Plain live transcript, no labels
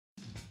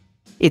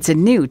It's a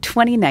new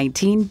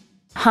 2019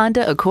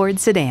 Honda Accord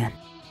Sedan.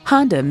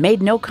 Honda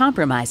made no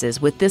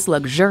compromises with this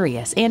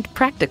luxurious and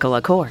practical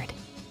Accord.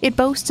 It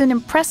boasts an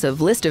impressive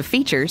list of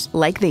features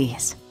like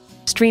these: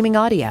 streaming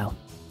audio,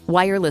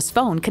 wireless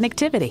phone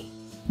connectivity,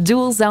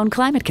 dual zone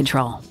climate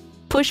control,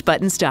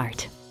 push-button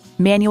start,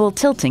 manual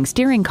tilting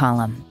steering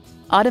column,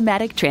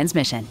 automatic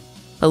transmission,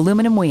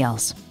 aluminum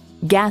wheels,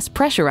 gas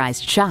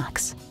pressurized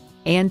shocks,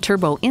 and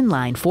turbo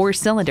inline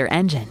 4-cylinder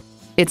engine.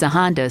 It's a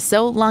Honda,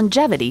 so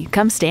longevity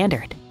comes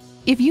standard.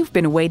 If you've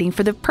been waiting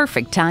for the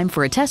perfect time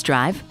for a test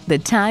drive, the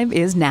time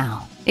is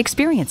now.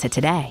 Experience it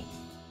today.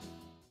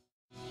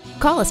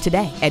 Call us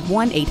today at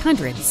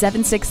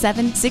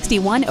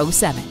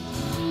 1-800-767-6107.